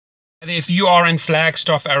If you are in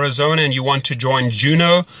Flagstaff, Arizona and you want to join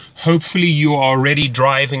Juno, hopefully you are already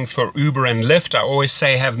driving for Uber and Lyft. I always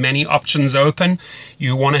say have many options open.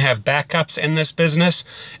 You want to have backups in this business.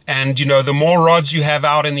 And you know, the more rods you have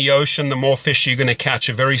out in the ocean, the more fish you're going to catch.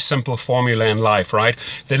 A very simple formula in life, right?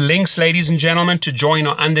 The links, ladies and gentlemen, to join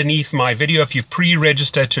are underneath my video. If you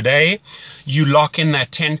pre-register today, you lock in that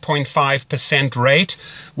 10.5% rate,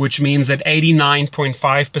 which means that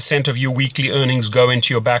 89.5% of your weekly earnings go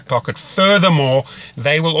into your back pocket. Furthermore,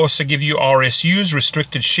 they will also give you RSUs,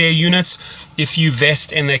 restricted share units, if you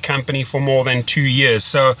vest in their company for more than 2 years.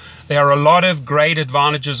 So there are a lot of great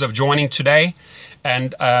advantages of joining today.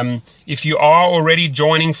 And if you are already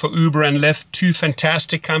joining for Uber and Lyft, two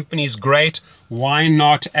fantastic companies, great. Why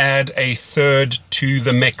not add a third to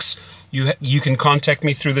the mix? You can contact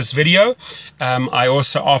me through this video. I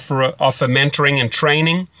also offer mentoring and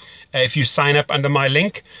training. If you sign up under my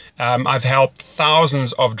link, I've helped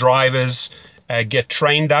thousands of drivers get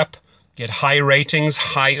trained up, get high ratings,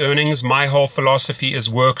 high earnings. My whole philosophy is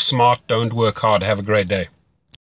work smart, don't work hard. Have a great day.